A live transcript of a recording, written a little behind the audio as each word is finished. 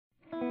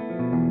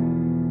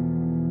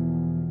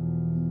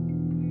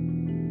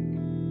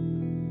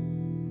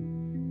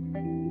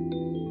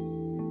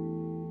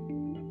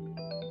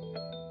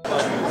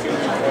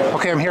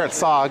I'm here at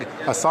SOG.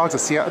 SOG's a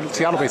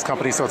Seattle-based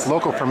company, so it's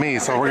local for me.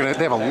 So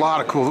they have a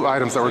lot of cool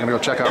items that we're gonna go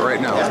check out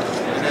right now.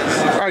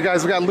 All right,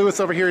 guys, we got Lewis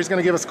over here. He's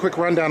gonna give us a quick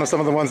rundown of some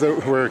of the ones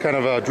that we're kind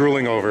of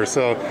drooling over.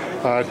 So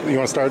you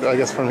want to start, I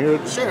guess, from here?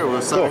 Sure,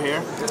 we'll start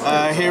here.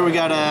 Here we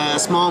got a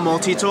small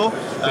multi-tool.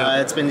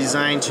 It's been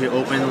designed to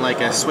open like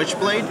a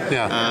switchblade.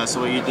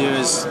 So what you do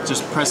is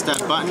just press that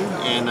button,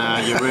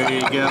 and you're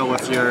ready to go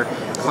with your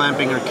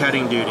clamping or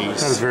cutting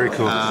duties. That is very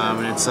cool.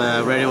 And it's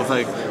ready with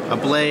like a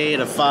blade,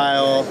 a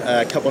file,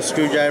 a couple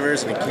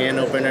screwdrivers, and a can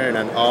opener, and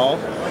an awl.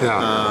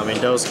 And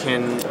those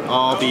can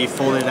all be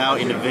folded out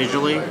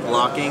individually,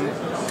 locking.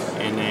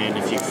 And then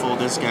if you fold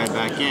this guy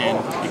back in,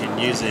 you can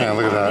use it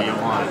however you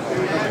want.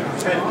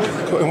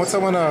 Cool. And what's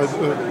that one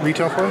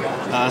retail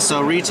for?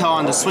 So retail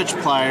on the switch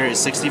plier is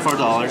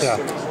 $64.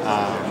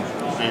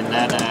 And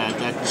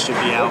that should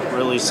be out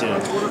really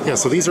soon. Yeah,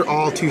 so these are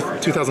all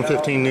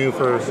 2015 new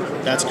for...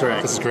 That's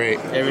correct. This is great.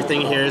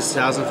 Everything here is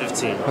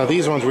 2015. Now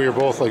these ones we were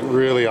both like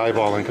really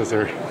eyeballing because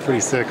they're pretty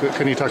sick.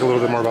 Can you talk a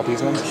little bit more about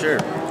these ones? Sure.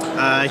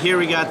 Here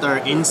we got our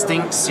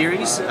Instinct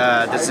series.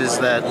 This is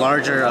the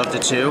larger of the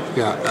two.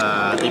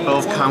 They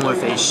both come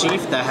with a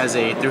sheath that has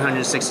a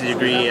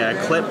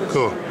 360-degree clip.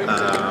 Cool.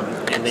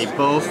 And they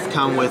both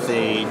come with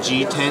a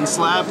G10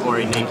 slab or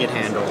a naked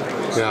handle.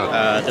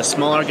 The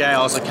smaller guy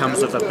also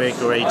comes with a big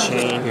gray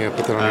chain. Yeah,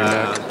 put that on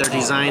your neck. They're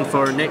designed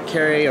for neck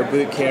carry or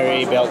boot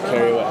carry, belt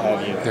carry, what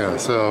have you. Yeah,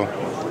 so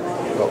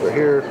over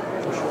here.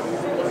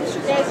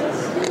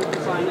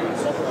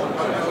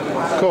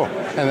 Cool.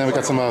 And then we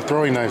got some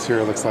throwing knives here,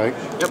 it looks like.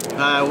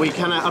 Yep. We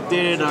kind of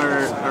updated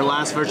our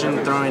last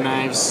version throwing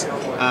knives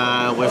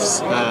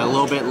with a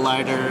little bit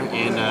lighter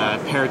and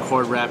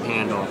paracord wrap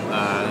handle.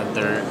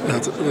 They're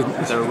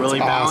really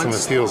balanced. Awesome.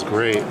 It feels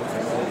great.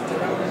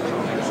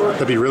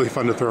 That'd be really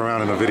fun to throw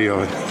around in a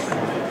video.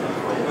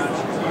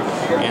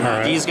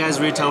 And these guys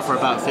retail for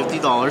about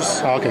 $50.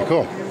 Oh, okay,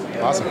 cool.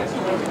 Awesome.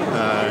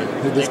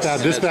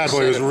 This bad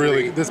boy is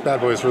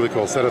really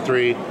cool. Set of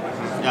 3.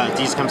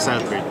 These come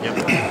set of 3.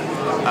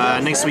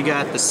 Yep. Next we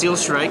got the Seal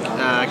Strike,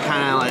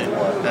 kind of like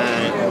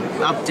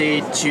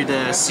update to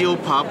the Seal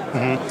Pop.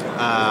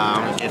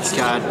 It's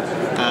got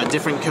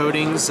different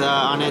coatings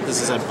on it. This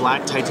is a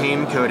black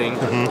titanium coating.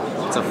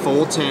 It's a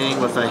full tang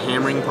with a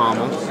hammering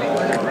pommel.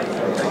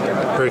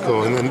 Very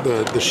cool. And then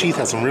the sheath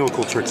has some real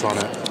cool tricks on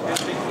it.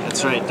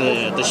 That's right.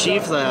 The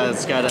sheath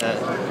it's got a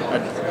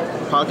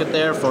pocket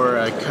there for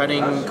a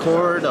cutting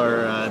cord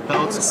or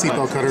belts.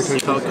 Seatbelt cutter.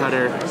 Seatbelt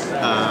cutter.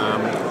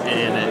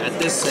 And at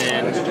this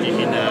end, you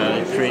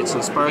can create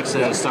some sparks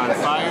to start a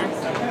fire.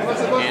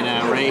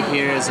 And right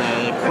here is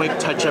a quick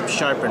touch-up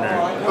sharpener.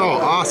 Oh,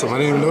 awesome. I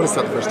didn't even notice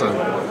that the first time.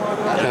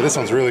 Yeah, this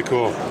one's really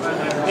cool.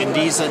 And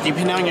these,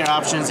 depending on your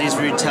options, these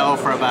retail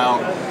for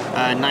about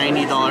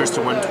 $90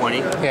 to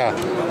 $120. Yeah.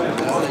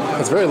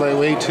 It's very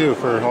lightweight, too,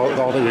 for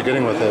all that you're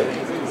getting with it.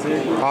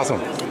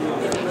 Awesome.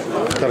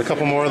 Got a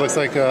couple more, looks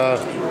like the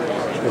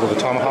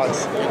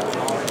Tomahawks.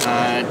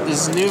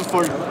 This is new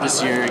for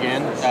this year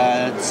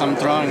again. Some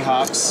throwing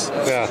hawks.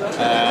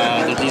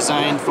 They're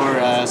designed for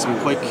some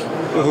quick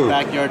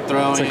backyard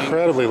throwing. It's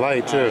incredibly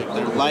light too.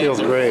 They're light. Feels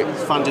great.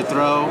 Fun to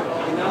throw.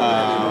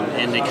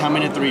 And they come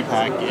in a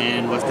 3-pack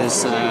and with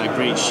this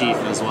great sheath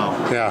as well.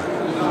 Yeah.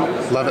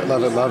 Love it,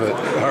 love it, love it.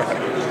 All right.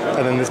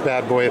 And then this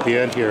bad boy at the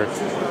end here.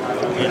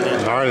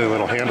 Gnarly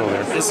little handle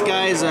there. This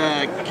guy's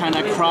kind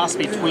of cross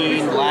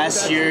between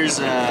last year's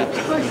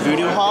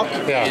Voodoo Hawk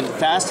and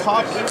Fast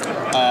Hawk.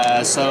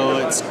 So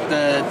it's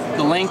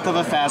the length of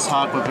a Fast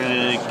Hawk with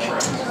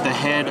the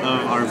head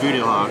of our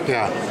Voodoo Hawk.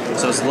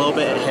 So it's a little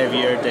bit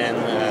heavier than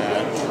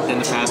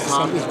the Fast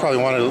Hawk. It's probably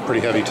wanted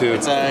pretty heavy too.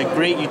 It's a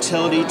great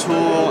utility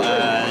tool.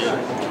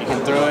 You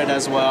can throw it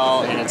as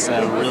well, and it's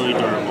really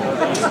durable.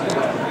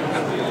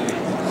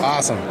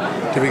 Awesome.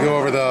 Did we go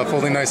over the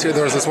folding knives here?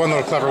 There was this one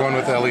little clever one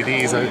with the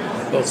LEDs.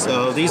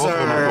 So these are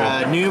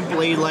our new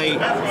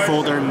BladeLight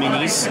folder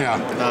minis.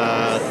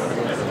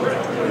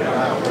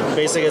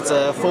 Basically, it's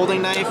a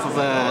folding knife with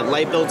a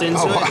light built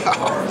into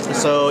it.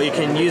 So you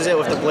can use it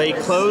with the blade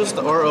closed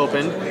or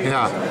open.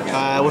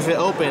 With it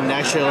open,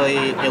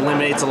 actually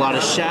eliminates a lot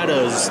of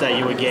shadows that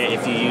you would get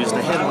if you used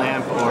a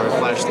headlamp or a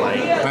flashlight.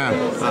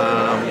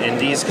 And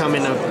these come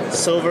in a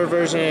silver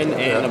version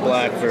and a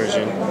black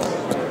version.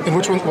 And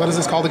which one? What is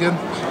this called again?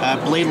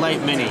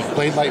 BladeLight Mini.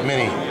 BladeLight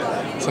Mini.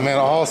 So man,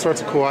 all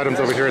sorts of cool items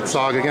over here at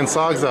SOG. Again,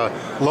 SOG's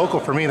local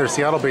for me. They're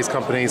Seattle-based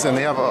companies, and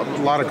they have a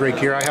lot of great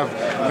gear. I have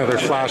their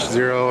Flash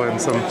Zero and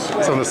some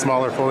of the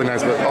smaller folding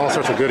knives, but all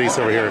sorts of goodies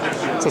over here.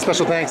 So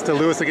special thanks to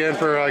Lewis again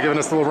for giving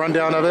us a little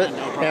rundown of it.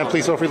 And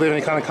please feel free to leave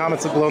any kind of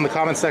comments below in the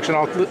comments section.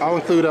 I'll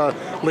include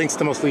links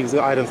to most of these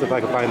items if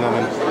I can find them,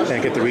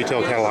 and get the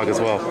retail catalog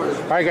as well.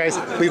 All right, guys,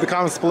 leave the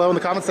comments below in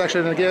the comments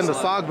section. And again, the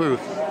SOG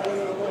booth.